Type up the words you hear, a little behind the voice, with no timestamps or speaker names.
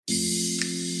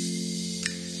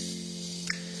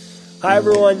Hi,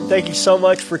 everyone. Thank you so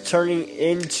much for turning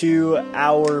into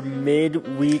our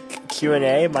midweek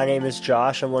Q&A. My name is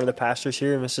Josh. I'm one of the pastors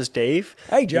here, and this is Dave.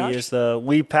 Hey, Josh. He is the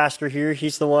lead pastor here.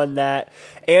 He's the one that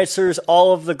answers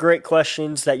all of the great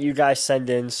questions that you guys send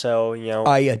in. So,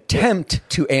 I attempt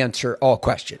to answer all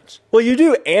questions. Well, you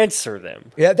do answer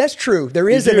them. Yeah, that's true. There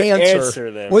is an answer.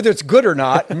 Them. Whether it's good or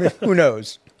not, who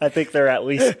knows? I think they're at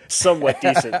least somewhat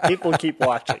decent. People keep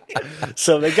watching.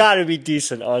 So they got to be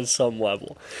decent on some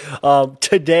level.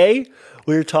 Today,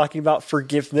 we're talking about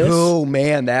forgiveness. Oh,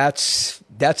 man, that's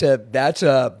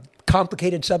a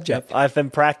complicated subject. Yep. I've been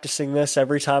practicing this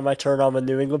every time I turn on the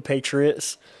New England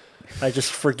Patriots. I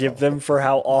just forgive them for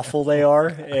how awful they are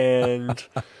and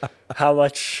how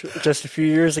much just a few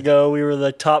years ago we were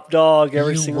the top dog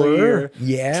every single year.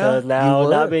 Yeah. So now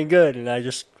not being good, and I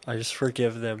just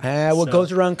forgive them. What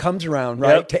goes around comes around,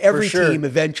 right? Yep, to every team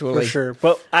eventually. For sure.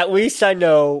 But at least I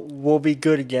know we'll be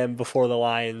good again before the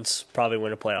Lions probably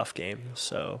win a playoff game.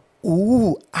 So.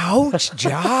 Ooh, ouch,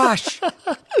 Josh.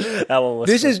 That one was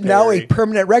This is now a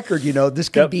permanent record, This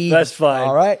could be. That's fine.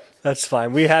 All right. That's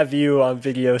fine. We have you on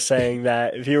video saying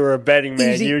that if you were a betting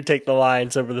man, Easy. you would take the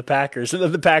Lions over the Packers. And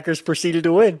then the Packers proceeded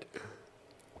to win.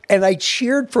 And I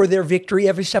cheered for their victory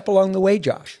every step along the way,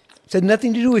 Josh. It had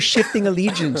nothing to do with shifting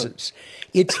allegiances.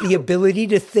 It's the ability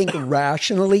to think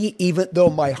rationally, even though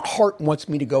my heart wants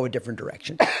me to go a different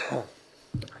direction.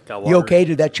 You okay?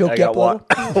 Did that choke you up a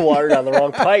little? Water down the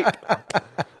wrong pipe.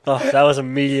 Oh, that was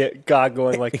immediate God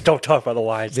going like, don't talk about the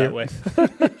Lions that way.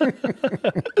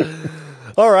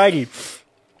 All righty.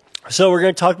 So we're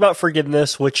going to talk about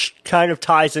forgiveness, which kind of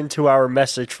ties into our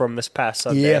message from this past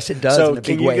Sunday. Yes, it does. So in a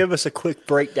can big you way. give us a quick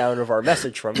breakdown of our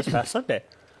message from this past Sunday?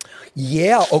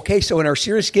 Yeah, okay. So in our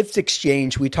Serious Gifts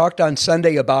Exchange, we talked on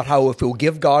Sunday about how if we'll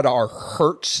give God our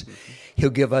hurts, He'll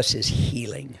give us His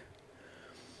healing.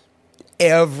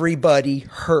 Everybody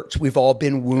hurts. We've all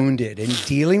been wounded, and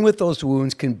dealing with those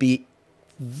wounds can be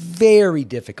very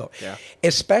difficult,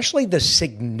 especially the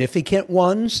significant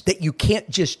ones that you can't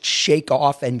just shake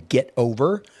off and get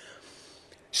over.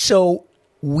 So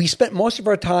we spent most of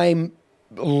our time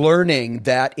learning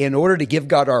that in order to give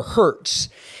God our hurts,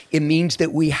 it means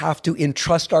that we have to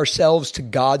entrust ourselves to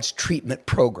God's treatment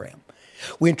program.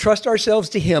 We entrust ourselves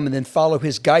to Him and then follow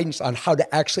His guidance on how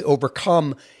to actually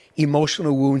overcome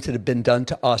emotional wounds that have been done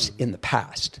to us in the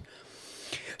past.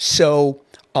 So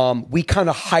we kind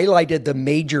of highlighted the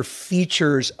major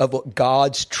features of what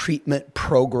God's treatment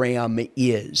program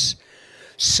is.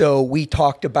 So we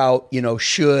talked about,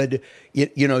 should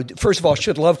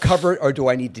love cover it or do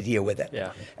I need to deal with it?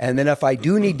 Yeah. And then if I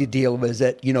do need to deal with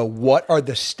it, what are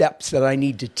the steps that I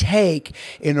need to take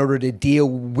in order to deal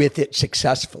with it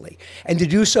successfully? And to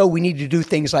do so, we need to do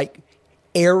things like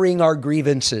airing our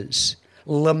grievances,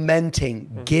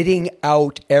 lamenting, getting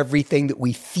out everything that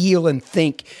we feel and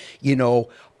think,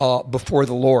 before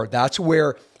the Lord. That's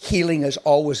where healing is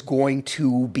always going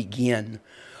to begin.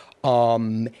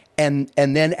 And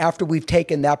then after we've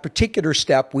taken that particular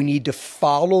step, we need to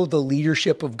follow the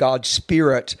leadership of God's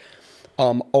Spirit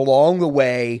along the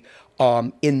way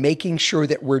in making sure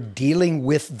that we're dealing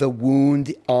with the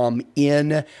wound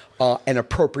in an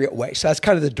appropriate way. So that's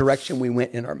kind of the direction we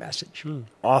went in our message.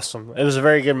 Awesome. It was a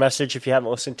very good message. If you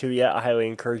haven't listened to it yet, I highly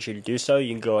encourage you to do so.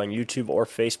 You can go on YouTube or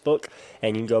Facebook,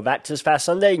 and you can go back to this past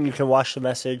Sunday, and you can watch the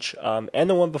message and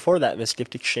the one before that in this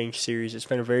Gift Exchange series. It's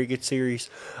been a very good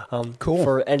series cool.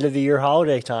 for end-of-the-year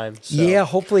holiday time. So. Yeah,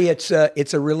 hopefully it's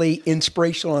a really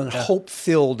inspirational and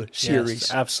hope-filled series.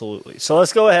 Yes, absolutely. So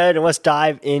let's go ahead and let's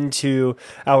dive into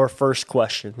our first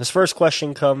question. This first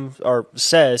question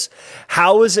says,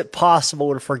 how is it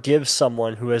possible to forgive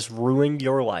someone who has ruined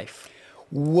your life?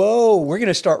 Whoa, we're going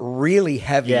to start really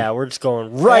heavy. Yeah, we're just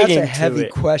going right into it. That's a heavy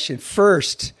question.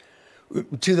 First,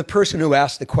 to the person who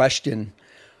asked the question,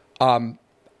 I'm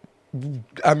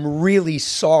really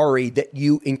sorry that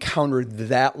you encountered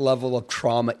that level of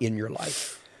trauma in your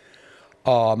life.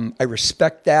 I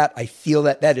respect that. I feel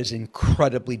that is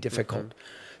incredibly difficult. Mm-hmm.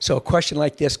 So a question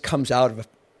like this comes out of a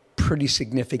pretty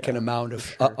significant amount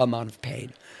of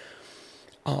pain.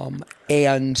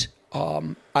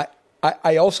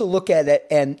 I also look at it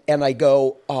and I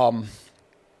go,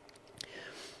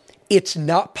 it's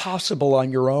not possible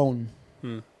on your own.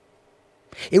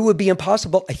 It would be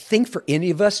impossible, I think, for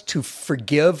any of us to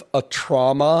forgive a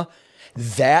trauma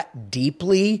that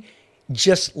deeply,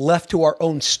 just left to our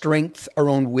own strength, our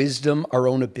own wisdom, our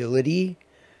own ability.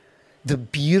 The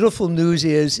beautiful news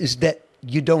is that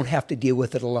you don't have to deal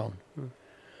with it alone.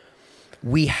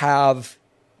 We have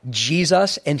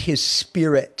Jesus and His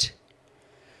Spirit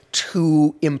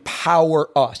to empower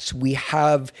us. We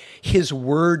have His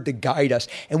Word to guide us.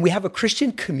 And we have a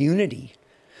Christian community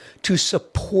to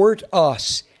support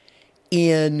us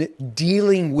in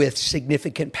dealing with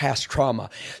significant past trauma.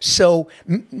 So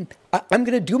I'm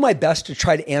going to do my best to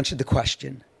try to answer the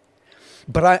question,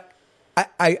 but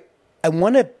I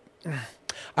want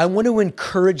to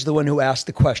encourage the one who asked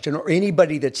the question, or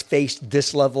anybody that's faced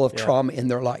this level of trauma in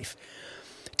their life,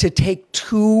 to take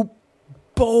two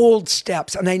bold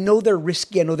steps. And I know they're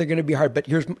risky. I know they're going to be hard, but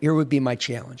here would be my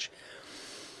challenge.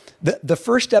 The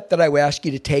first step that I would ask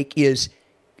you to take is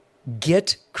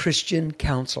get Christian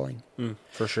counseling.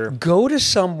 For sure. Go to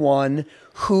someone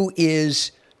who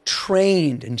is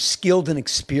trained and skilled and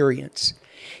experienced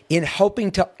in helping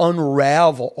to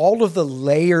unravel all of the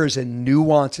layers and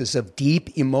nuances of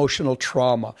deep emotional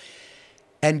trauma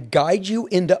and guide you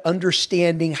into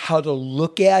understanding how to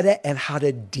look at it and how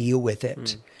to deal with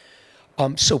it.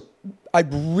 So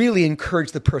I'd really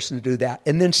encourage the person to do that.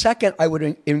 And then second, I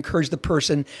would encourage the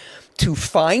person to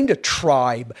find a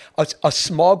tribe, a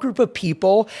small group of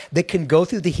people that can go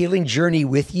through the healing journey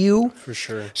with you. For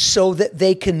sure. So that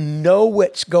they can know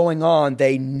what's going on.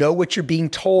 They know what you're being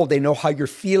told. They know how you're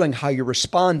feeling, how you're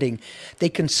responding. They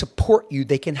can support you.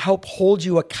 They can help hold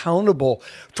you accountable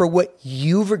for what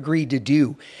you've agreed to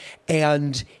do.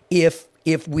 And if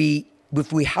we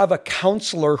have a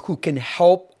counselor who can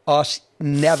help us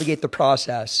navigate the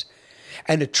process,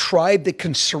 and a tribe that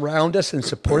can surround us and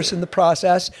support us in the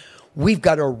process, we've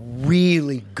got a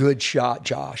really good shot,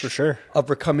 Josh, for sure, of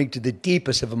recovering to the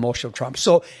deepest of emotional trauma.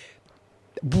 So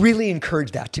really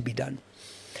encourage that to be done.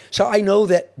 So I know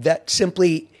that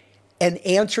simply an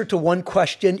answer to one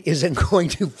question isn't going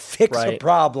to fix a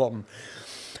problem.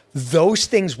 Those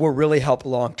things will really help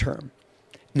long term.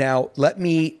 Now, let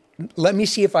me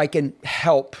see if I can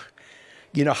help.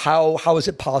 How is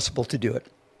it possible to do it?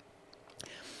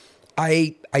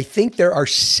 I think there are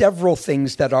several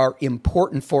things that are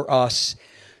important for us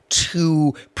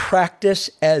to practice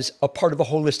as a part of a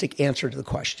holistic answer to the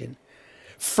question.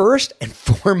 First and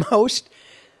foremost,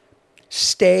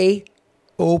 stay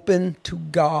open to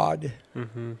God.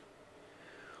 Mm-hmm.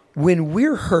 When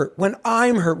we're hurt, when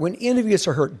I'm hurt, when any of us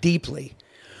are hurt deeply,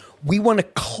 we want to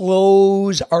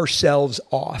close ourselves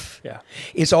off. Yeah.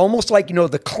 It's almost like,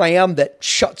 the clam that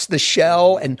shuts the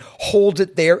shell and holds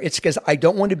it there. It's because I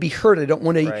don't want to be hurt. I don't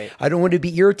want to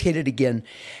be irritated again.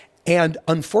 And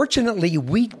unfortunately,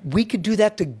 we could do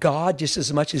that to God just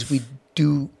as much as we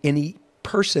do any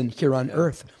person here on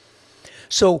earth.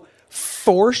 So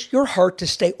force your heart to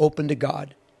stay open to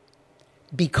God,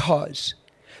 because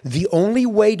the only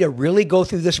way to really go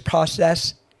through this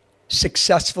process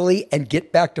successfully and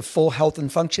get back to full health and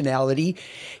functionality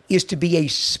is to be a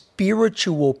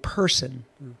spiritual person.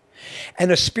 And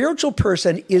a spiritual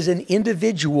person is an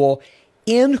individual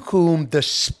in whom the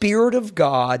Spirit of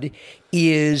God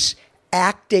is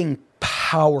acting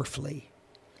powerfully.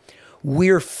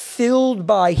 We're filled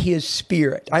by His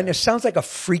Spirit. I know it sounds like a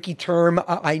freaky term,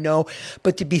 I know,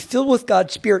 but to be filled with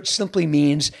God's Spirit simply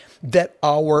means that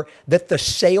the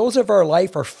sails of our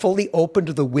life are fully open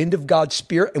to the wind of God's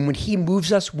Spirit, and when He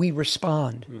moves us, we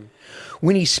respond.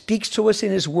 When He speaks to us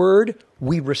in His Word,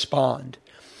 we respond.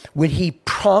 When He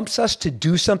prompts us to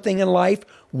do something in life,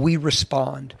 we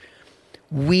respond.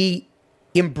 We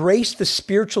embrace the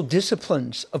spiritual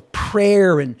disciplines of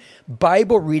prayer and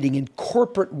Bible reading and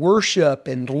corporate worship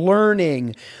and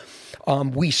learning.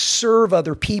 We serve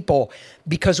other people,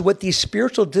 because what these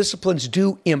spiritual disciplines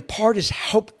do in part is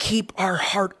help keep our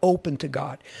heart open to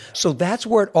God. So that's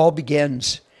where it all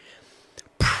begins.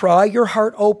 Pry your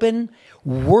heart open,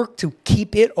 work to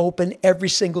keep it open every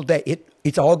single day.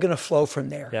 It's all going to flow from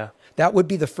there. Yeah. That would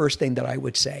be the first thing that I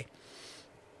would say.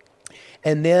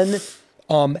 And then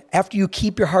after you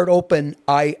keep your heart open,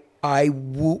 I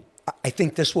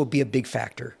think this will be a big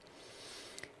factor.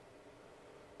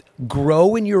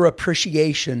 Grow in your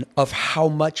appreciation of how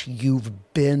much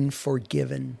you've been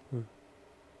forgiven.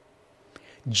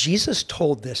 Jesus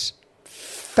told this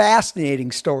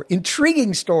fascinating story,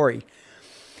 intriguing story.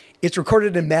 It's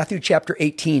recorded in Matthew chapter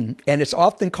 18, and it's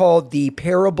often called the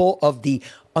parable of the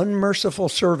unmerciful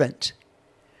servant.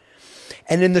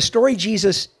 And in the story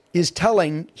Jesus is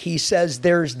telling, he says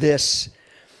there's this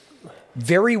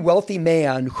very wealthy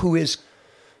man who is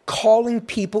calling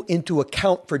people into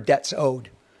account for debts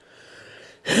owed.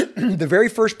 The very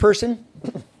first person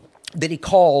that he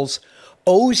calls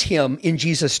owes him, in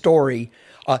Jesus' story,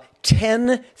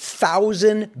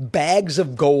 10,000 bags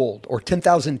of gold, or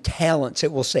 10,000 talents,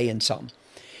 it will say in some.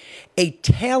 A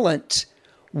talent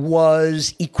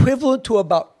was equivalent to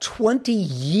about 20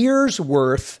 years'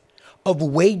 worth of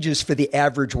wages for the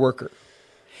average worker.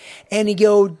 And he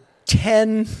goes,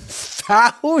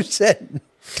 10,000.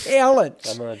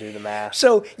 talents. I'm going to do the math.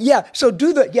 So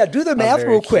do the math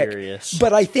real quick. Curious.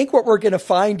 But I think what we're going to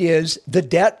find is the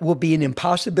debt will be an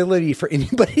impossibility for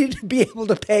anybody to be able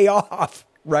to pay off,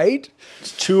 right?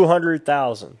 It's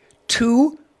 200,000.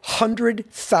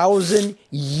 200,000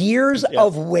 years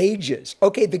of wages.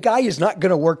 Okay, the guy is not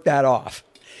going to work that off.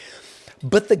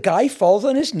 But the guy falls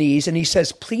on his knees and he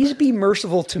says, please be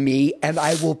merciful to me and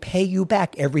I will pay you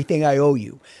back everything I owe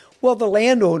you. Well, the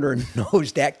landowner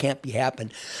knows that can't be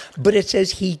happen. But it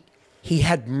says he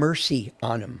had mercy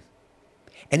on him.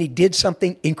 And he did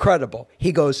something incredible.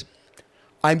 He goes,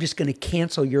 I'm just going to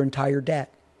cancel your entire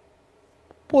debt.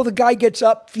 Well, the guy gets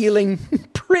up feeling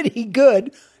pretty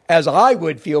good, as I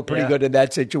would feel pretty good in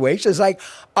that situation. It's like,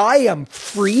 I am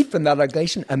freed from that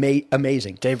obligation.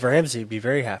 Amazing. Dave Ramsey would be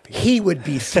very happy. He would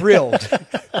be thrilled.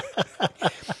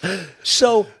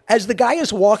 So as the guy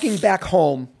is walking back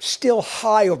home, still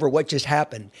high over what just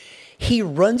happened, he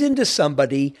runs into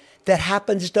somebody that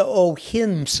happens to owe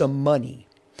him some money.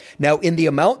 Now, in the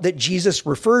amount that Jesus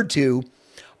referred to,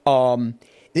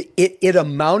 it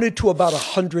amounted to about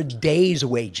 100 days'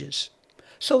 wages.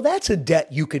 So that's a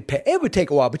debt you could pay. It would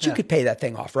take a while, but you could pay that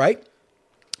thing off, right?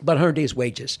 About 100 days'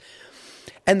 wages.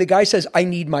 And the guy says, I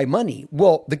need my money.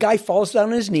 Well, the guy falls down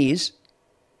on his knees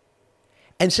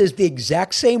and says the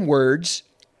exact same words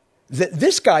that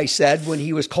this guy said when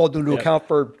he was called into account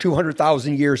for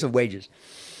 200,000 years of wages.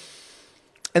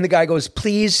 And the guy goes,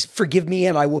 please forgive me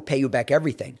and I will pay you back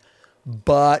everything.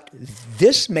 But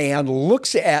this man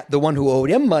looks at the one who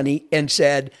owed him money and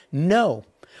said, no.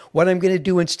 What I'm going to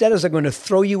do instead is I'm going to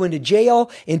throw you into jail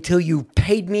until you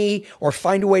paid me or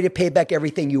find a way to pay back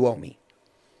everything you owe me.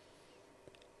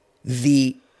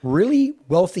 The really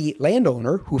wealthy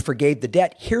landowner who forgave the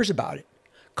debt hears about it,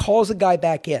 calls the guy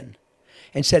back in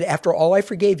and said, after all I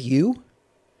forgave you,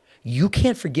 you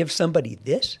can't forgive somebody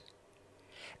this?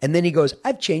 And then he goes,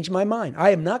 I've changed my mind. I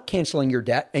am not canceling your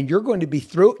debt and you're going to be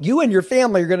you and your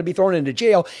family are going to be thrown into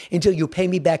jail until you pay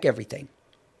me back everything.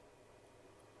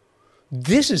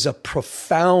 This is a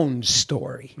profound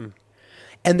story.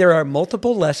 And there are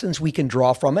multiple lessons we can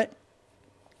draw from it.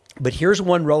 But here's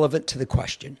one relevant to the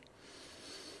question.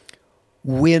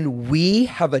 When we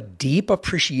have a deep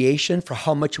appreciation for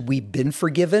how much we've been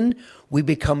forgiven, we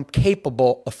become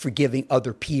capable of forgiving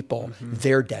other people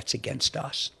their debts against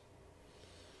us.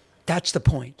 That's the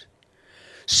point.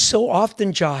 So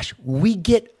often, Josh, we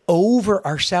get over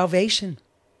our salvation.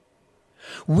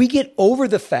 We get over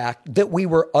the fact that we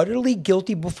were utterly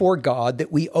guilty before God,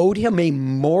 that we owed him a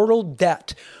mortal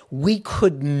debt we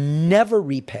could never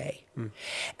repay.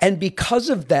 And because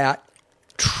of that,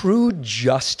 true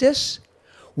justice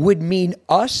would mean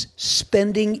us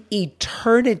spending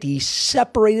eternity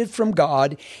separated from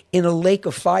God in a lake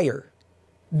of fire.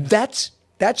 That's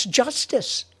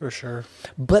justice. For sure.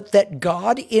 But that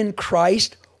God in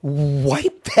Christ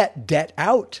wiped that debt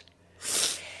out.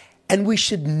 And we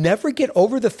should never get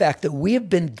over the fact that we have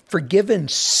been forgiven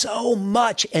so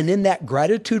much. And in that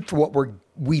gratitude for what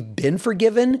we've been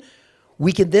forgiven,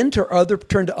 we can then turn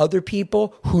to other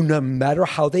people who, no matter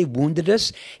how they wounded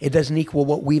us, it doesn't equal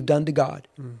what we've done to God.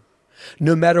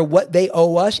 No matter what they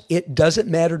owe us, it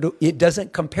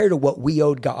doesn't compare to what we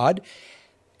owed God.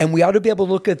 And we ought to be able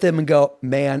to look at them and go,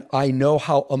 man, I know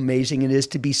how amazing it is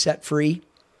to be set free.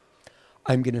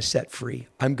 I'm going to set free.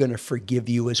 I'm going to forgive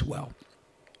you as well.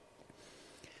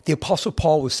 The Apostle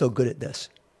Paul was so good at this.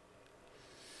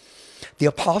 The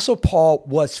Apostle Paul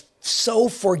was so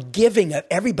forgiving of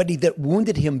everybody that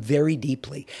wounded him very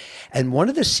deeply. And one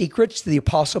of the secrets to the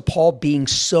Apostle Paul being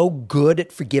so good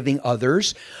at forgiving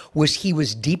others was he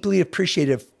was deeply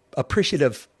appreciative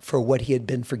for what he had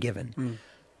been forgiven.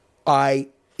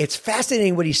 It's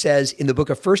fascinating what he says in the book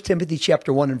of 1 Timothy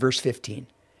chapter 1 and verse 15.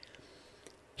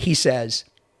 He says,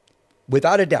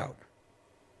 without a doubt,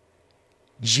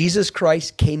 Jesus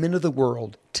Christ came into the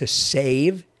world to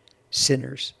save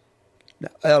sinners. Now,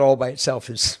 that all by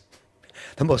itself is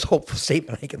the most hopeful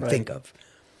statement I can think of.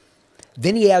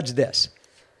 Then he adds this,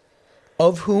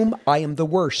 of whom I am the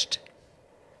worst.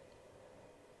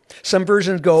 Some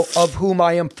versions go, of whom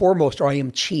I am foremost, or I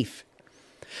am chief.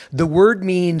 The word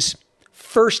means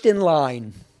first in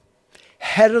line,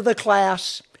 head of the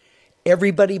class,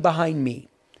 everybody behind me.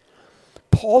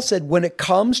 Paul said when it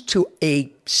comes to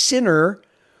a sinner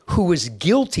who is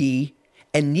guilty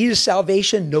and needs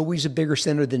salvation, no, he's a bigger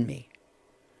sinner than me.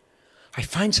 I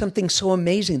find something so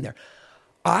amazing there.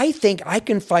 I think I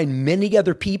can find many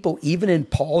other people, even in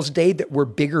Paul's day, that were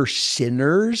bigger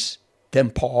sinners than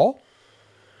Paul.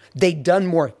 They'd done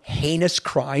more heinous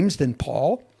crimes than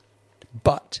Paul,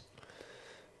 but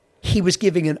he was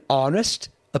giving an honest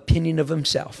opinion of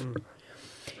himself.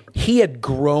 he had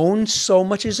grown so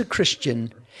much as a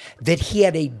Christian that he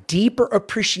had a deeper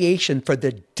appreciation for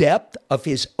the depth of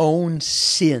his own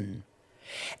sin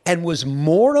and was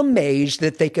more amazed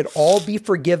that they could all be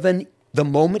forgiven the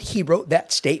moment he wrote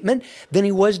that statement than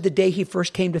he was the day he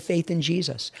first came to faith in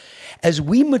Jesus. As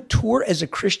we mature as a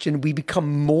Christian, we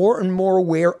become more and more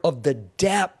aware of the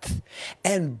depth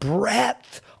and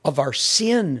breadth of our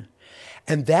sin.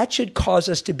 And that should cause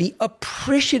us to be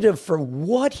appreciative for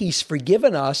what he's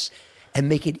forgiven us and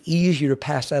make it easier to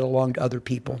pass that along to other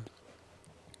people.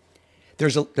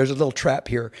 There's a little trap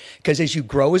here, because as you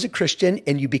grow as a Christian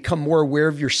and you become more aware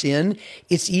of your sin,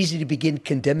 it's easy to begin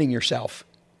condemning yourself.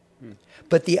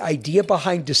 But the idea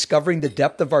behind discovering the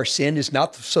depth of our sin is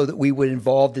not so that we would be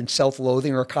involved in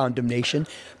self-loathing or condemnation,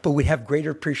 but we have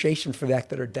greater appreciation for the fact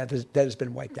that our debt has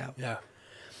been wiped out. Yeah.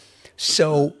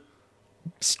 So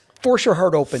force your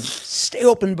heart open. Stay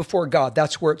open before God.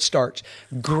 That's where it starts.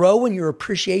 Grow in your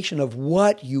appreciation of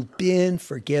what you've been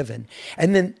forgiven.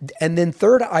 And then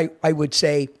third, I would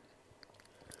say,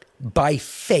 by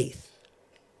faith.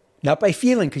 Not by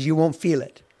feeling, because you won't feel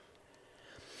it.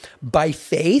 By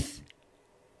faith,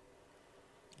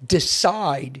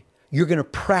 decide you're going to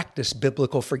practice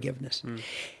biblical forgiveness.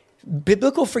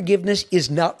 Biblical forgiveness is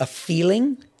not a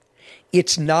feeling.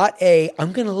 It's not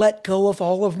I'm going to let go of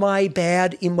all of my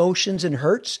bad emotions and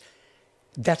hurts.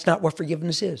 That's not what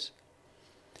forgiveness is.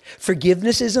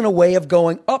 Forgiveness isn't a way of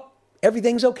going,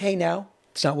 everything's okay now.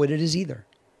 It's not what it is either.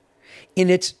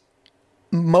 In its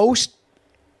most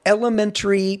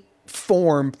elementary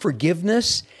form,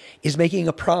 forgiveness is making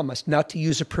a promise not to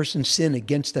use a person's sin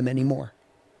against them anymore.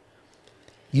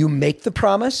 You make the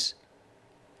promise,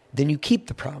 then you keep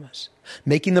the promise.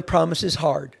 Making the promise is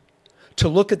hard. To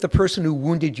look at the person who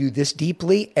wounded you this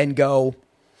deeply and go,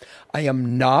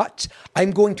 I'm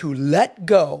going to let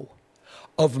go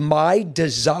of my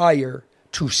desire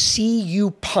to see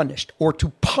you punished or to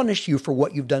punish you for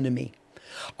what you've done to me.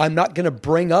 I'm not going to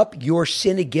bring up your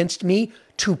sin against me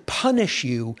to punish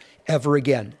you ever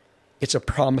again. It's a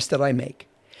promise that I make.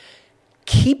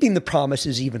 Keeping the promise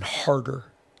is even harder.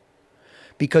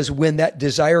 Because when that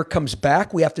desire comes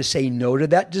back, we have to say no to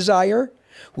that desire.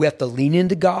 We have to lean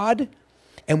into God.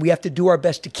 And we have to do our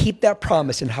best to keep that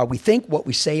promise in how we think, what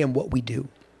we say, and what we do.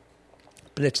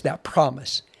 But it's that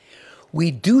promise. We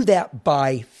do that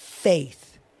by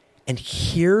faith. And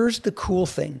here's the cool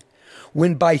thing.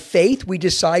 When by faith we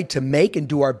decide to make and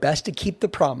do our best to keep the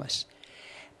promise,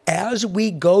 as we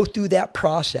go through that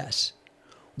process,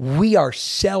 we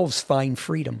ourselves find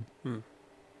freedom.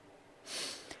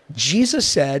 Jesus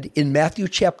said in Matthew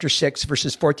chapter 6,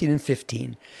 verses 14 and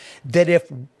 15, that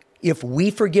if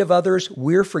we forgive others,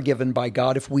 we're forgiven by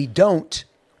God. If we don't,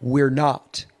 we're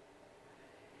not.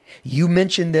 You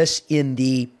mentioned this in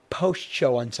the post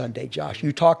show on Sunday, Josh.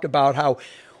 You talked about how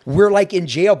we're like in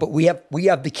jail, but we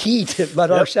have the key to let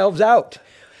ourselves out.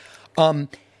 And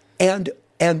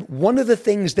one of the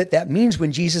things that means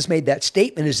when Jesus made that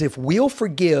statement is if we'll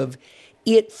forgive,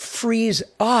 it frees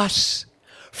us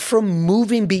from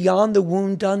moving beyond the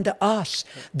wound done to us.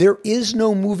 There is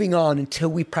no moving on until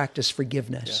we practice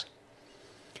forgiveness.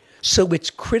 Yeah. So it's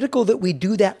critical that we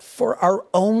do that for our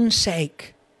own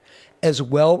sake, as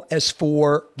well as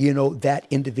for, that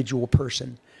individual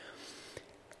person.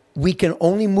 We can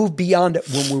only move beyond it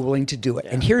when we're willing to do it.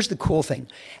 Yeah. And here's the cool thing.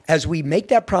 As we make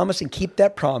that promise and keep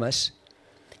that promise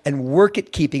and work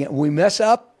at keeping it, when we mess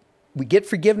up, we get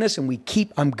forgiveness and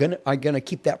I'm gonna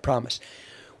keep that promise.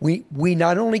 We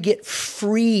not only get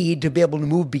free to be able to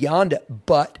move beyond it,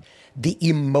 but the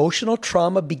emotional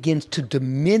trauma begins to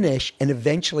diminish and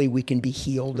eventually we can be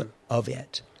healed of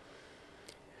it.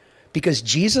 Because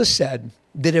Jesus said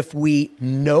that if we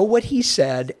know what he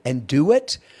said and do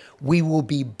it, we will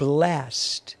be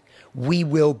blessed. We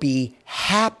will be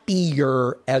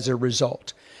happier as a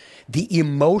result. The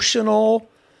emotional,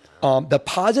 the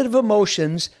positive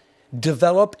emotions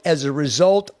develop as a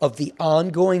result of the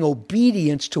ongoing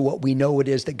obedience to what we know it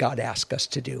is that God asks us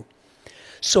to do.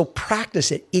 So practice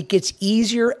it. It gets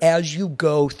easier as you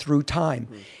go through time.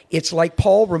 It's like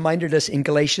Paul reminded us in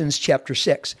Galatians chapter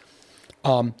 6.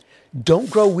 Don't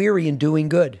grow weary in doing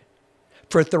good.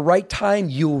 For at the right time,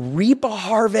 you'll reap a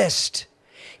harvest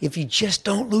if you just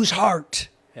don't lose heart.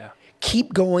 Yeah.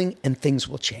 Keep going and things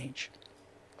will change.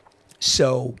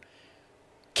 So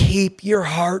keep your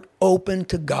heart open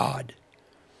to God.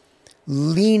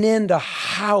 Lean into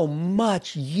how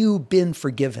much you've been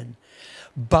forgiven.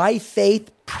 By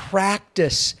faith,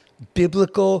 practice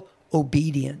biblical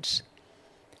obedience.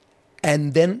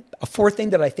 And then a fourth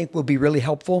thing that I think will be really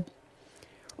helpful,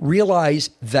 realize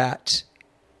that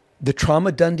the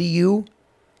trauma done to you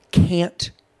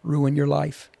can't ruin your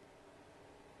life.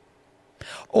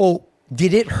 Oh,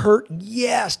 did it hurt?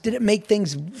 Yes. Did it make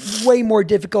things way more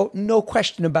difficult? No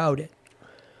question about it.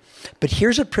 But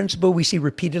here's a principle we see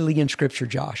repeatedly in Scripture,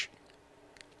 Josh.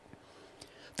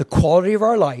 The quality of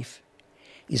our life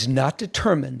is not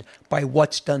determined by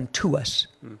what's done to us,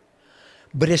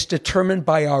 but it's determined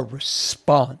by our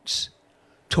response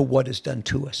to what is done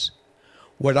to us.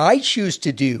 What I choose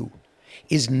to do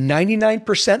is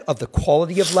 99% of the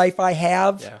quality of life I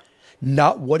have,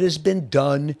 not what has been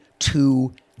done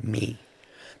to me.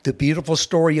 The beautiful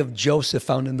story of Joseph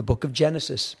found in the book of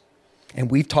Genesis, and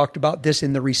we've talked about this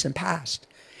in the recent past,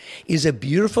 is a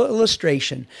beautiful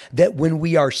illustration that when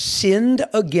we are sinned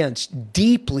against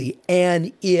deeply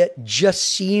and it just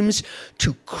seems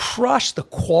to crush the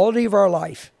quality of our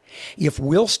life, if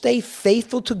we'll stay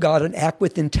faithful to God and act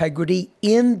with integrity,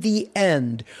 in the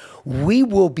end, we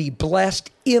will be blessed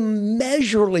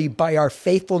immeasurably by our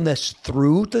faithfulness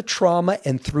through the trauma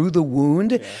and through the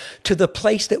wound to the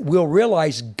place that we'll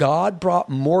realize God brought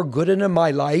more good into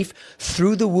my life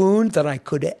through the wound than I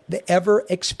could have ever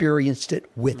experienced it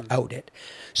without it.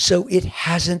 So it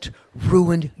hasn't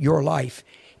ruined your life.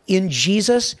 In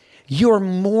Jesus, you're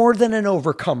more than an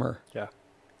overcomer. Yeah.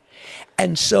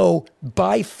 And so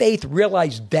by faith,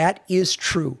 realize that is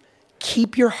true.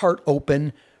 Keep your heart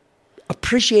open.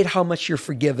 Appreciate how much you're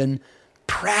forgiven.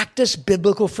 Practice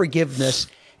biblical forgiveness.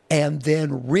 And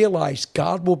then realize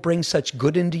God will bring such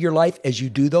good into your life as you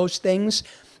do those things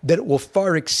that it will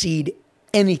far exceed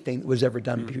anything that was ever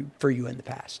done for you in the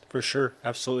past. For sure.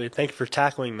 Absolutely. Thank you for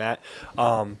tackling that.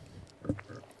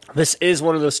 This is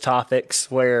one of those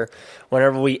topics where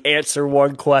whenever we answer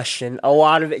one question, a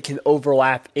lot of it can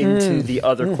overlap into the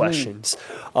other questions.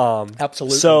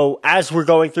 Absolutely. So as we're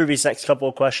going through these next couple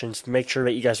of questions, make sure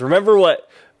that you guys remember what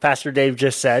Pastor Dave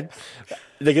just said.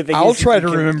 The good thing I'll is try to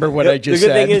remember what I just said.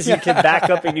 The good thing is you can back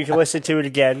up and you can listen to it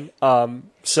again.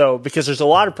 So because there's a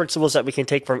lot of principles that we can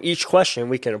take from each question,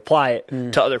 we can apply it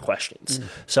to other questions.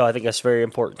 So I think that's very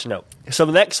important to know. So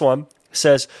the next one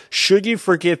says, should you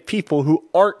forgive people who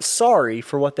aren't sorry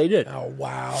for what they did? Oh,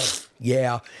 wow.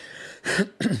 Yeah.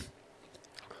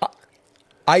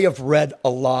 I have read a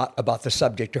lot about the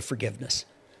subject of forgiveness.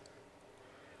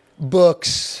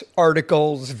 Books,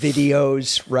 articles,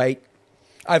 videos, right?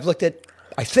 I've looked at,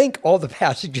 I think, all the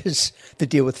passages that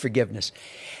deal with forgiveness.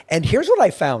 And here's what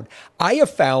I found. I have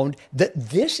found that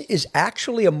this is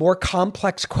actually a more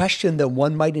complex question than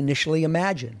one might initially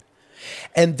imagine.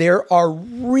 And there are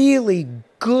really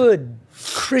good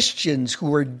Christians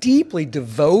who are deeply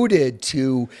devoted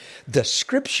to the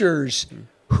scriptures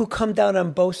who come down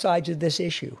on both sides of this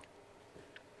issue.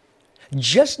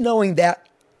 Just knowing that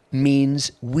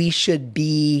means we should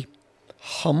be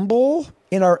humble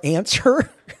in our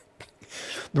answer,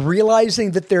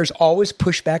 realizing that there's always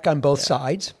pushback on both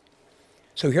sides.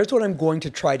 So here's what I'm going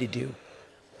to try to do.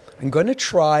 I'm going to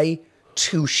try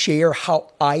to share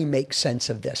how I make sense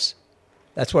of this.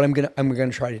 That's what I'm going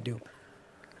to try to do.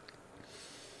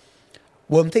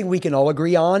 One thing we can all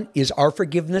agree on is our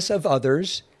forgiveness of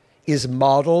others is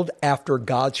modeled after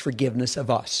God's forgiveness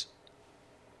of us.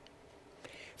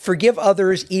 Forgive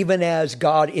others even as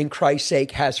God in Christ's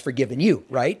sake has forgiven you,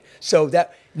 right? So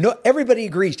that everybody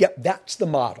agrees, yep, that's the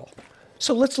model.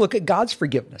 So let's look at God's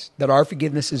forgiveness, that our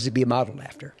forgiveness is to be modeled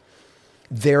after.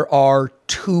 There are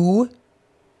two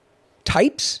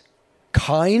types,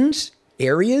 kinds,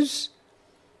 areas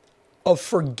of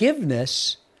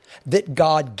forgiveness that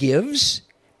God gives,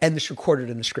 and that's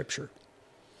recorded in the scripture.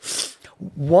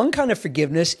 One kind of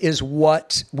forgiveness is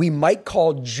what we might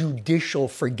call judicial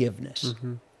forgiveness.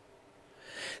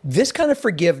 This kind of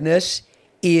forgiveness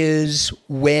is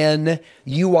when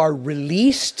you are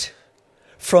released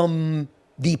from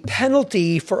the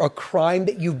penalty for a crime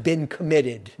that you've been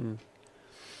committed.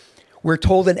 We're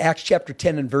told in Acts chapter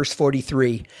 10 and verse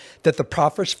 43 that the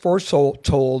prophets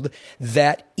foretold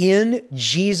that in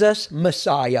Jesus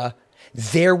Messiah,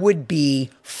 there would be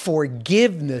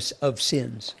forgiveness of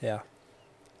sins. Yeah.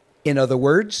 In other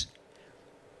words,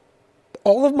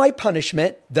 all of my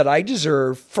punishment that I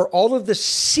deserve for all of the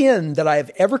sin that I have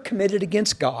ever committed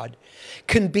against God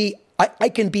can be, I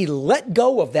can be let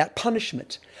go of that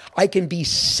punishment. I can be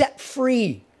set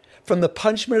free from the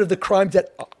punishment of the crimes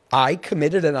that I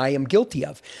committed and I am guilty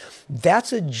of.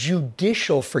 That's a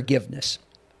judicial forgiveness.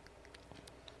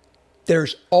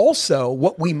 There's also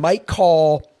what we might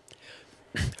call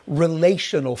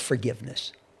relational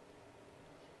forgiveness.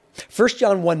 1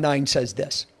 John 1:9 says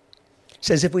this. It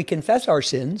says, if we confess our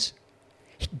sins,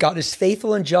 God is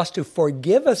faithful and just to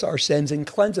forgive us our sins and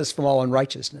cleanse us from all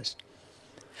unrighteousness.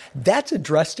 That's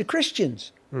addressed to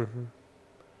Christians.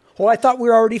 Well, I thought we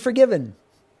were already forgiven.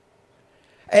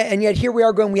 And yet here we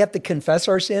are going, we have to confess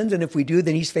our sins. And if we do,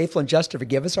 then he's faithful and just to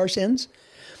forgive us our sins.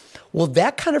 Well,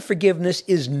 that kind of forgiveness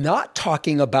is not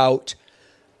talking about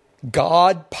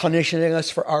God punishing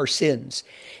us for our sins.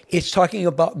 It's talking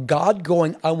about God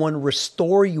going, I want to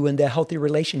restore you into a healthy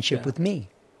relationship with me.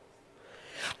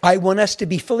 I want us to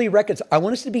be fully reconciled. I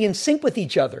want us to be in sync with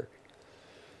each other.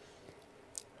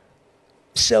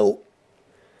 So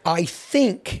I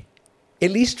think,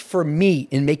 at least for me,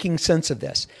 in making sense of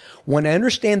this, when I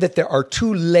understand that there are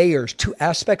two layers, two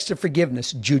aspects of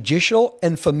forgiveness, judicial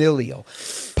and familial,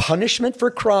 punishment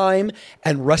for crime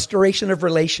and restoration of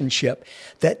relationship,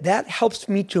 that helps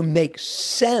me to make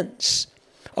sense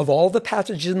of all the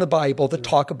passages in the Bible that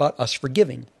talk about us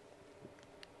forgiving.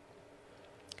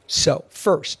 So,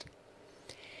 first,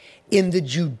 in the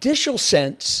judicial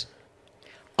sense,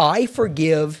 I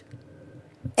forgive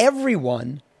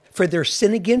everyone for their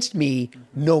sin against me,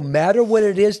 no matter what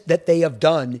it is that they have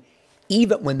done,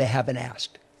 even when they haven't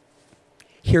asked.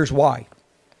 Here's why.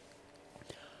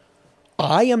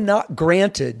 I am not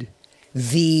granted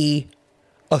the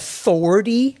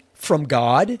authority from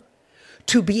God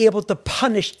to be able to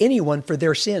punish anyone for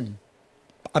their sin.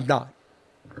 I'm not.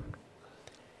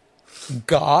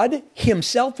 God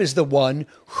himself is the one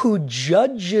who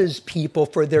judges people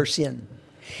for their sin.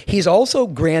 He's also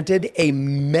granted a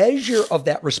measure of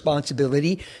that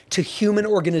responsibility to human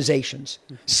organizations.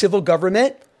 Civil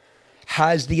government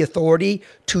has the authority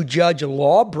to judge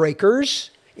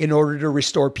lawbreakers in order to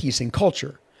restore peace and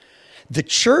culture. The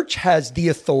church has the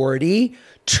authority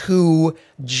to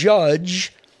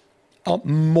judge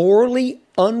morally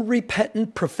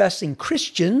unrepentant professing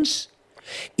Christians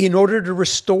in order to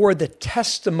restore the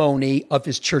testimony of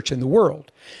his church in the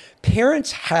world.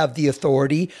 Parents have the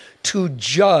authority to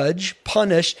judge,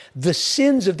 punish the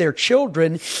sins of their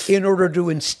children in order to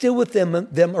instill with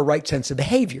them a right sense of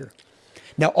behavior.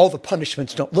 Now, all the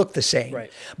punishments don't look the same,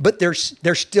 right, but they're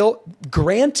still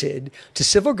granted to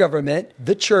civil government,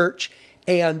 the church,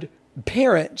 and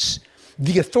parents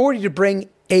the authority to bring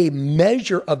a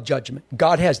measure of judgment.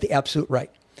 God has the absolute right.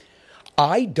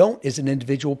 I don't as an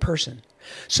individual person.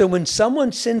 So when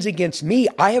someone sins against me,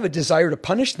 I have a desire to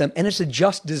punish them, and it's a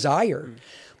just desire.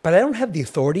 But I don't have the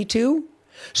authority to.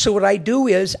 So what I do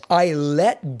is I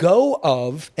let go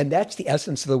of, and that's the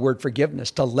essence of the word forgiveness,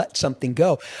 to let something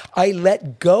go. I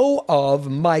let go of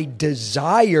my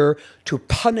desire to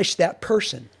punish that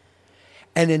person.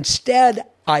 And instead,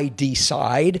 I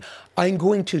decide I'm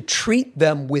going to treat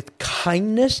them with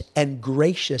kindness and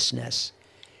graciousness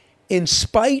in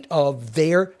spite of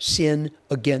their sin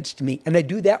against me. And I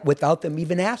do that without them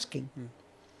even asking.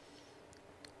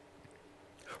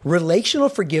 Relational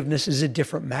forgiveness is a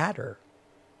different matter.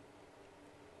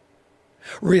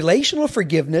 Relational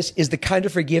forgiveness is the kind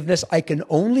of forgiveness I can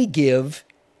only give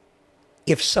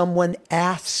if someone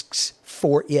asks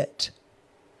for it.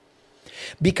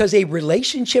 Because a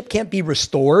relationship can't be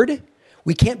restored.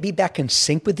 We can't be back in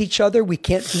sync with each other. We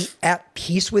can't be at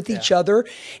peace with each other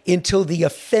until the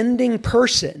offending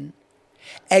person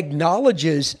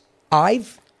acknowledges,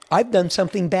 I've done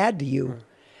something bad to you,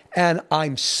 and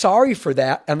I'm sorry for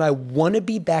that, and I want to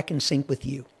be back in sync with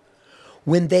you.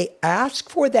 When they ask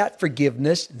for that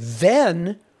forgiveness,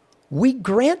 then we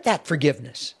grant that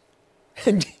forgiveness.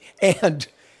 And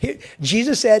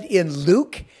Jesus said in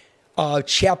Luke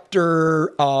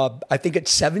chapter, I think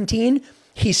it's 17,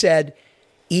 he said,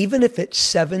 even if it's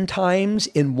 7 times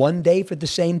in one day for the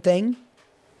same thing,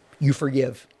 you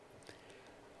forgive.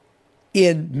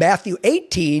 In Matthew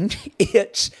 18,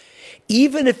 it's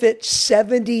even if it's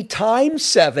 70 times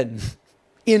 7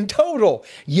 in total,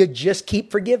 you just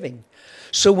keep forgiving.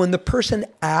 So when the person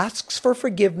asks for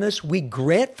forgiveness, we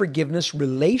grant forgiveness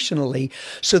relationally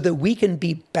so that we can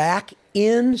be back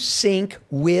in sync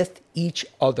with each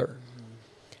other.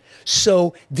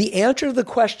 So the answer to the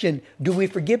question, do we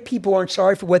forgive people who aren't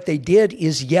sorry for what they did,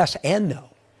 is yes and no.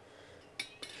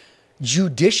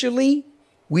 Judicially,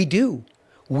 we do.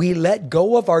 We let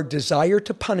go of our desire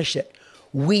to punish it.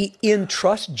 We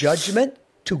entrust judgment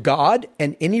to God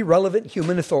and any relevant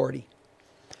human authority.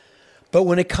 But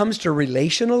when it comes to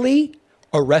relationally,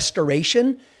 a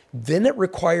restoration, then it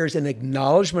requires an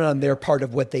acknowledgement on their part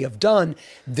of what they have done.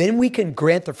 Then we can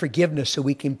grant the forgiveness so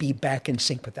we can be back in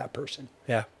sync with that person.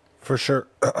 Yeah, for sure.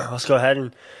 Let's go ahead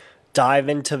and dive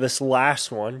into this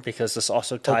last one because this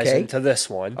also ties into this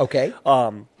one. Okay.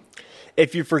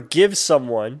 If you forgive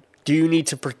someone, do you need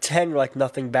to pretend like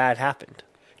nothing bad happened?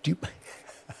 Do you...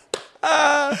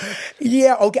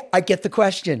 yeah, okay. I get the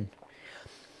question.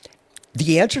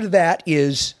 The answer to that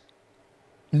is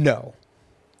no.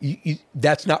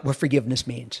 That's not what forgiveness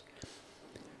means.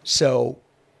 So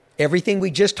everything we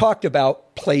just talked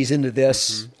about plays into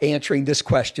this, answering this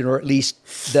question, or at least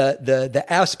the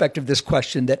aspect of this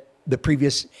question that the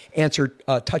previous answer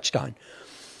touched on.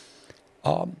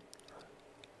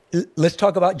 Let's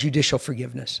talk about judicial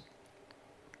forgiveness.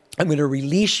 I'm going to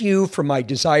release you from my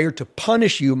desire to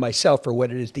punish you myself for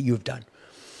what it is that you've done.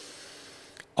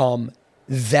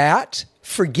 That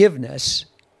forgiveness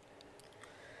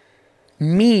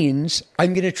means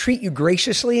I'm going to treat you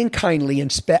graciously and kindly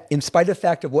in spite of the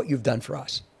fact of what you've done for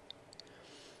us.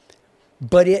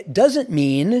 But it doesn't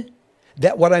mean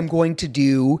that what I'm going to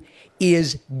do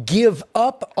is give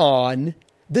up on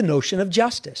the notion of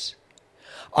justice.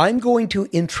 I'm going to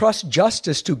entrust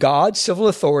justice to God, civil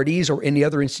authorities, or any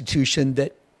other institution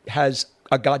that has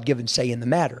a God-given say in the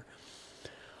matter.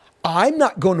 I'm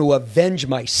not going to avenge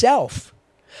myself,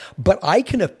 but I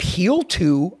can appeal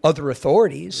to other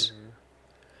authorities.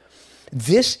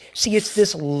 It's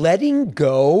this letting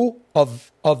go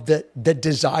of the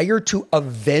desire to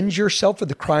avenge yourself for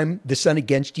the crime that's done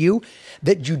against you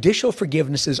that judicial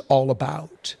forgiveness is all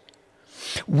about.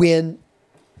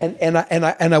 And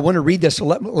I want to read this, so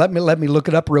let me look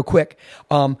it up real quick.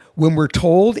 When we're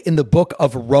told in the book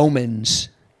of Romans,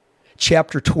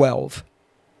 chapter 12,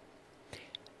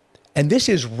 and this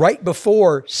is right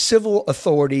before civil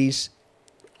authorities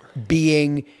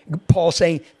being, Paul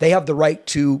saying they have the right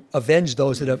to avenge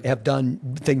those that have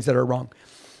done things that are wrong.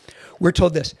 We're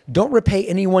told this: don't repay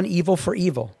anyone evil for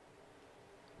evil.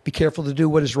 Be careful to do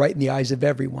what is right in the eyes of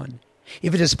everyone.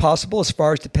 If it is possible, as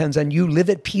far as depends on you, live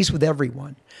at peace with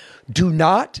everyone. Do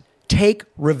not take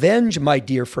revenge, my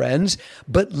dear friends,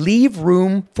 but leave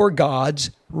room for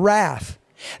God's wrath.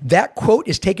 That quote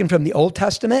is taken from the Old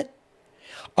Testament,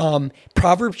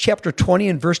 Proverbs chapter 20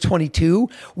 and verse 22,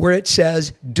 where it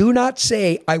says, do not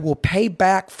say, I will pay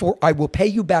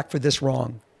you back for this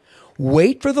wrong.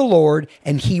 Wait for the Lord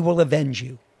and he will avenge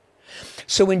you.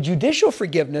 So in judicial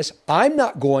forgiveness, I'm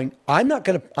not going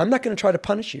to try to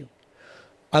punish you.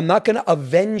 I'm not going to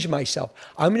avenge myself.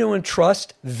 I'm going to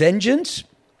entrust vengeance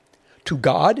to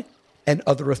God and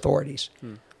other authorities.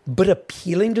 But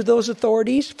appealing to those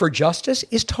authorities for justice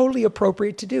is totally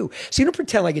appropriate to do. So you don't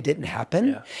pretend like it didn't happen.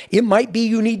 Yeah. It might be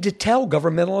you need to tell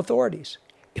governmental authorities.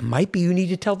 It might be you need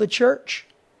to tell the church.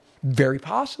 Very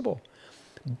possible.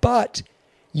 But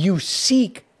you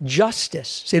seek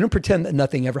justice. So you don't pretend that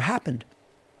nothing ever happened.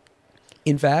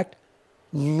 In fact,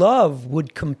 love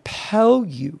would compel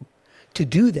you to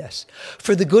do this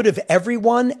for the good of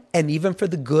everyone and even for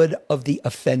the good of the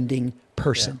offending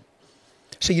person. Yeah.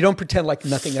 So you don't pretend like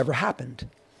nothing ever happened.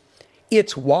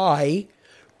 It's why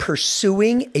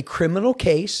pursuing a criminal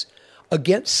case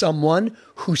against someone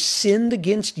who sinned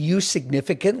against you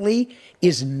significantly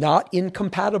is not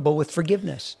incompatible with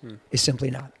forgiveness. It's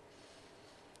simply not.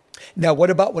 Now, what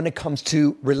about when it comes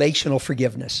to relational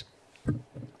forgiveness?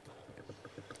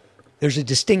 There's a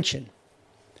distinction.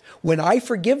 When I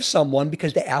forgive someone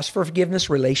because they ask for forgiveness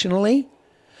relationally,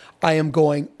 I am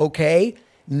going, okay,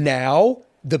 now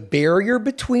the barrier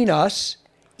between us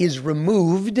is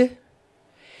removed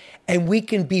and we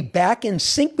can be back in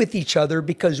sync with each other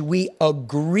because we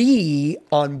agree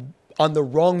on the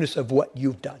wrongness of what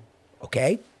you've done,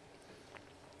 okay?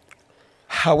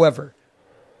 However,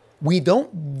 we don't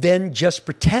then just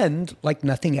pretend like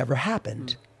nothing ever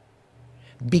happened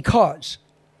because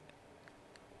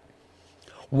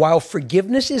while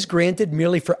forgiveness is granted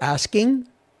merely for asking,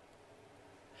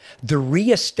 the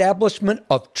reestablishment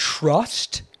of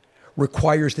trust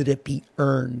requires that it be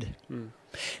earned.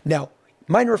 Now,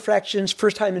 minor infractions,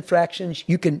 first-time infractions,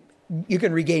 you can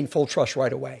regain full trust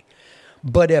right away.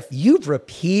 But if you've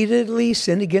repeatedly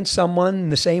sinned against someone in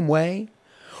the same way,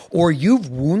 or you've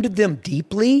wounded them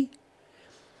deeply,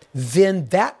 then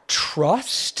that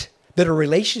trust that a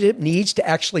relationship needs to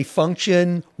actually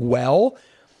function well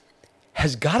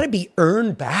has got to be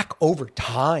earned back over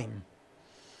time.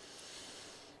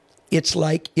 It's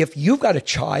like if you've got a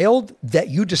child that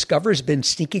you discover has been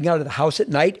sneaking out of the house at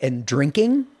night and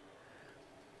drinking,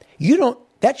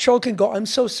 that child can go, I'm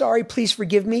so sorry, please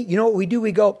forgive me. You know what we do?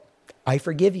 We go, I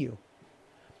forgive you.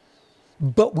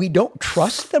 But we don't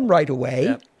trust them right away.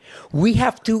 Yep. We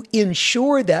have to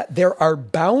ensure that there are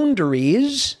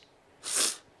boundaries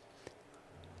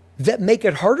that make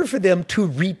it harder for them to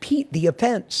repeat the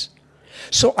offense.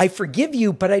 So I forgive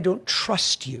you, but I don't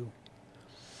trust you.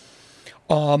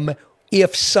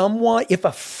 If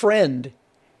a friend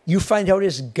you find out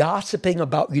is gossiping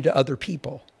about you to other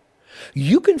people,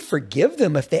 you can forgive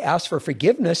them if they ask for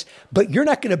forgiveness, but you're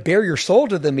not going to bare your soul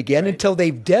to them again until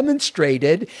they've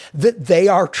demonstrated that they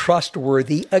are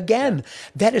trustworthy again. Yeah.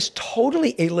 That is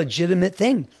totally a legitimate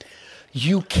thing.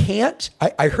 You can't,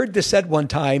 I heard this said one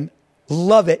time,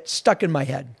 Love it. Stuck in my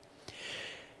head.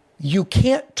 You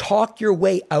can't talk your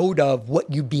way out of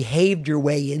what you behaved your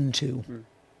way into.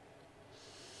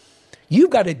 You've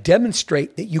got to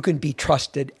demonstrate that you can be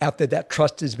trusted after that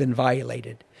trust has been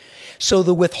violated. So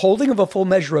the withholding of a full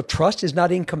measure of trust is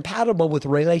not incompatible with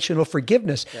relational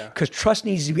forgiveness, because trust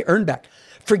needs to be earned back.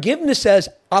 Forgiveness says,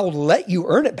 I'll let you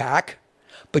earn it back,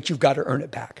 but you've got to earn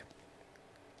it back.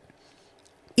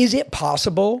 Is it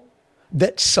possible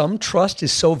that some trust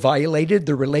is so violated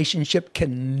the relationship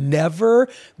can never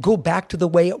go back to the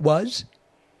way it was?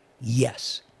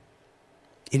 Yes,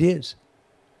 it is.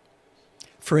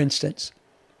 For instance,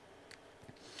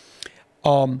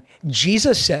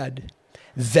 Jesus said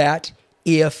that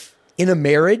if in a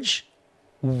marriage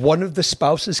one of the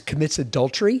spouses commits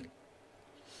adultery,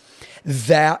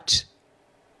 that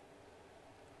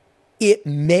it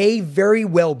may very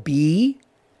well be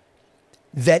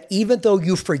that even though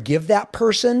you forgive that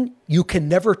person, you can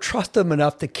never trust them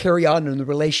enough to carry on in the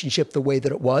relationship the way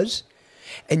that it was.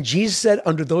 And Jesus said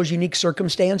under those unique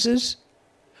circumstances,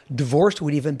 divorce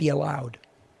would even be allowed.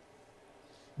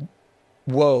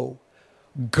 Whoa.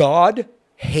 God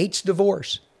hates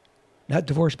divorce, not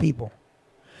divorced people.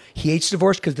 He hates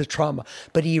divorce because of the trauma,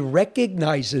 but he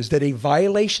recognizes that a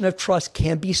violation of trust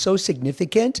can be so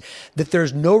significant that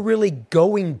there's no really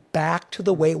going back to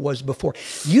the way it was before.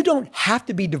 You don't have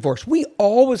to be divorced. We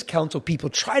always counsel people,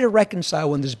 try to reconcile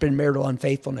when there's been marital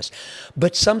unfaithfulness,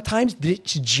 but sometimes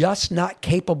it's just not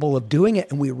capable of doing it,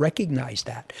 and we recognize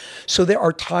that. So there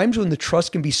are times when the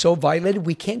trust can be so violated,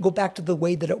 we can't go back to the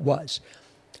way that it was.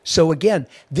 So again,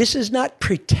 this is not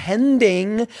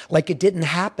pretending like it didn't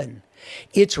happen.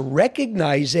 It's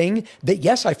recognizing that,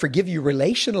 yes, I forgive you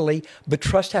relationally, but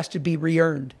trust has to be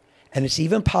re-earned. And it's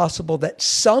even possible that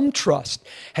some trust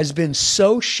has been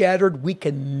so shattered we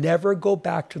can never go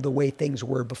back to the way things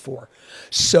were before.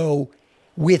 So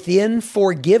within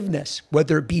forgiveness,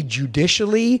 whether it be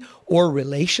judicially or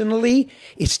relationally,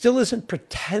 it still isn't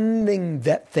pretending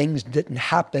that things didn't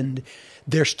happen.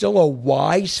 There's still a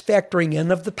wise factoring in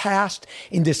of the past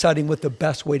in deciding what the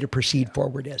best way to proceed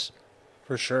forward is.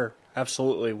 For sure.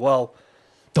 Absolutely. Well,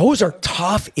 those are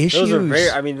tough issues.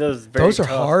 Those are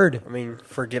hard. I mean,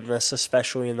 forgiveness,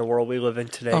 especially in the world we live in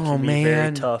today, can be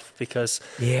very tough because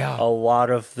a lot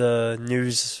of the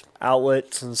news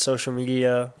outlets and social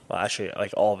media, well, actually,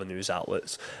 like all the news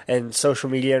outlets and social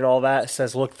media and all that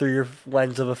says, look through your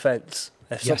lens of offense.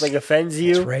 If something offends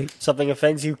you,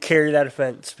 carry that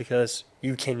offense because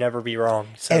you can never be wrong.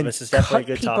 So and this is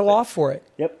definitely a good topic. Cut people off for it.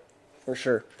 Yep, for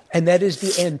sure. And that is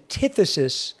the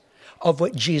antithesis of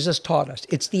what Jesus taught us.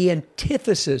 It's the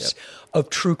antithesis of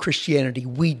true Christianity.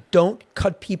 We don't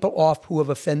cut people off who have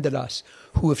offended us,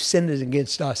 who have sinned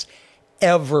against us,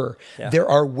 ever. Yeah. There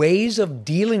are ways of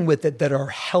dealing with it that are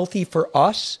healthy for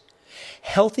us,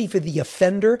 healthy for the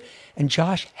offender, and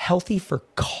Josh, healthy for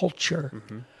culture,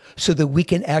 so that we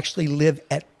can actually live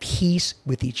at peace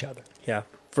with each other. Yeah,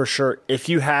 for sure. If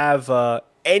you have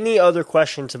any other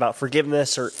questions about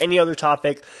forgiveness or any other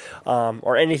topic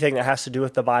or anything that has to do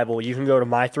with the Bible, you can go to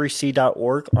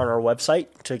my3c.org on our website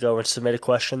to go and submit a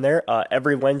question there.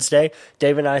 Every Wednesday,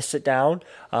 Dave and I sit down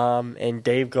and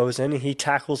Dave goes in and he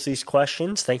tackles these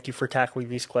questions. Thank you for tackling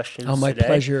these questions today. My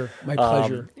pleasure. My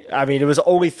pleasure. I mean, it was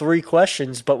only 3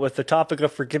 questions, but with the topic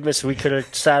of forgiveness, we could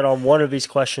have sat on one of these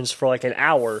questions for like an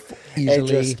hour and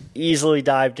just easily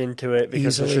dived into it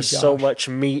because there's just so much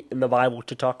meat in the Bible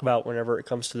to talk about whenever it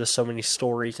comes to this, so many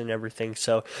stories and everything.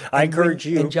 So I encourage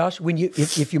you. And Josh, when you,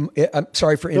 if you, I'm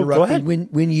sorry for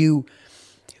interrupting.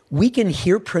 We can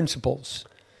hear principles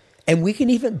and we can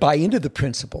even buy into the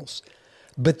principles,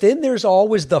 but then there's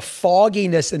always the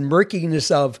fogginess and murkiness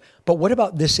of, but what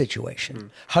about this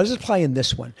situation? How does it apply in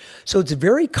this one? So it's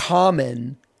very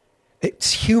common,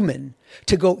 it's human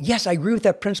to go, yes, I agree with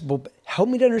that principle, but help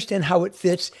me to understand how it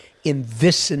fits in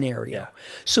this scenario. Yeah.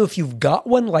 So if you've got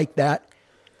one like that,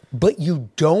 but you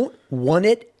don't want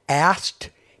it asked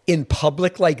in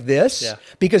public like this,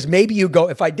 because maybe you go,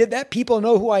 if I did that, people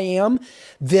know who I am,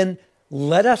 then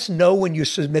let us know when you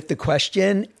submit the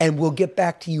question and we'll get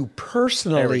back to you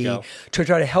personally to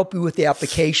try to help you with the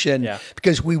application,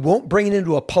 because we won't bring it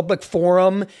into a public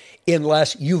forum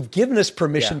unless you've given us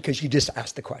permission because you just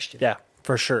asked the question. Yeah.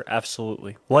 For sure.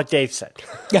 Absolutely. What Dave said.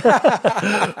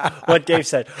 What Dave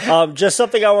said. Just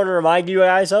something I want to remind you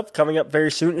guys of coming up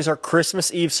very soon is our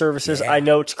Christmas Eve services. I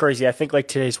know it's crazy. I think like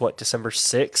today's what, December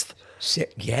 6th?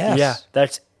 Yes. Yeah.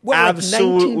 That's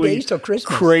absolutely 19 days till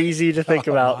Christmas. Crazy to think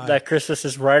about that Christmas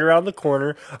is right around the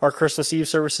corner. Our Christmas Eve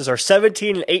services are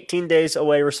 17 and 18 days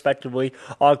away, respectively.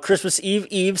 On Christmas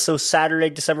Eve, so Saturday,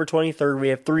 December 23rd, we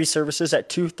have 3 services at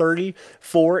 2:30,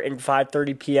 4, and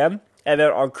 5:30 p.m. And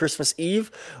then on Christmas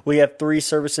Eve, we have 3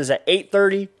 services at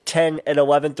 8:30, 10, and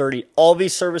 11:30. All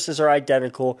these services are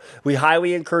identical. We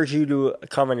highly encourage you to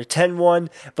come and attend one,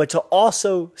 but to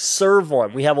also serve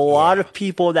one. We have a lot of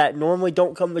people that normally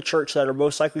don't come to church that are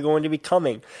most likely going to be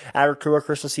coming to our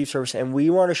Christmas Eve service, and we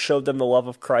want to show them the love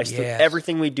of Christ through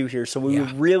everything we do here. So we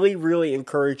would really, really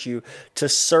encourage you to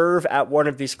serve at one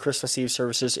of these Christmas Eve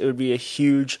services. It would be a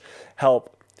huge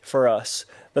help for us.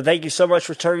 But thank you so much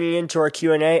for turning into our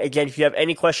Q&A. Again, if you have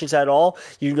any questions at all,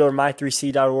 you can go to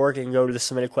my3c.org and go to the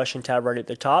Submit a Question tab right at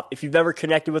the top. If you've never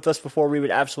connected with us before, we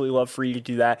would absolutely love for you to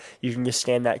do that. You can just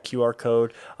scan that QR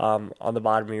code on the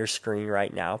bottom of your screen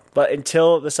right now. But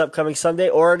until this upcoming Sunday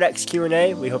or our next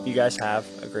Q&A, we hope you guys have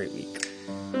a great week.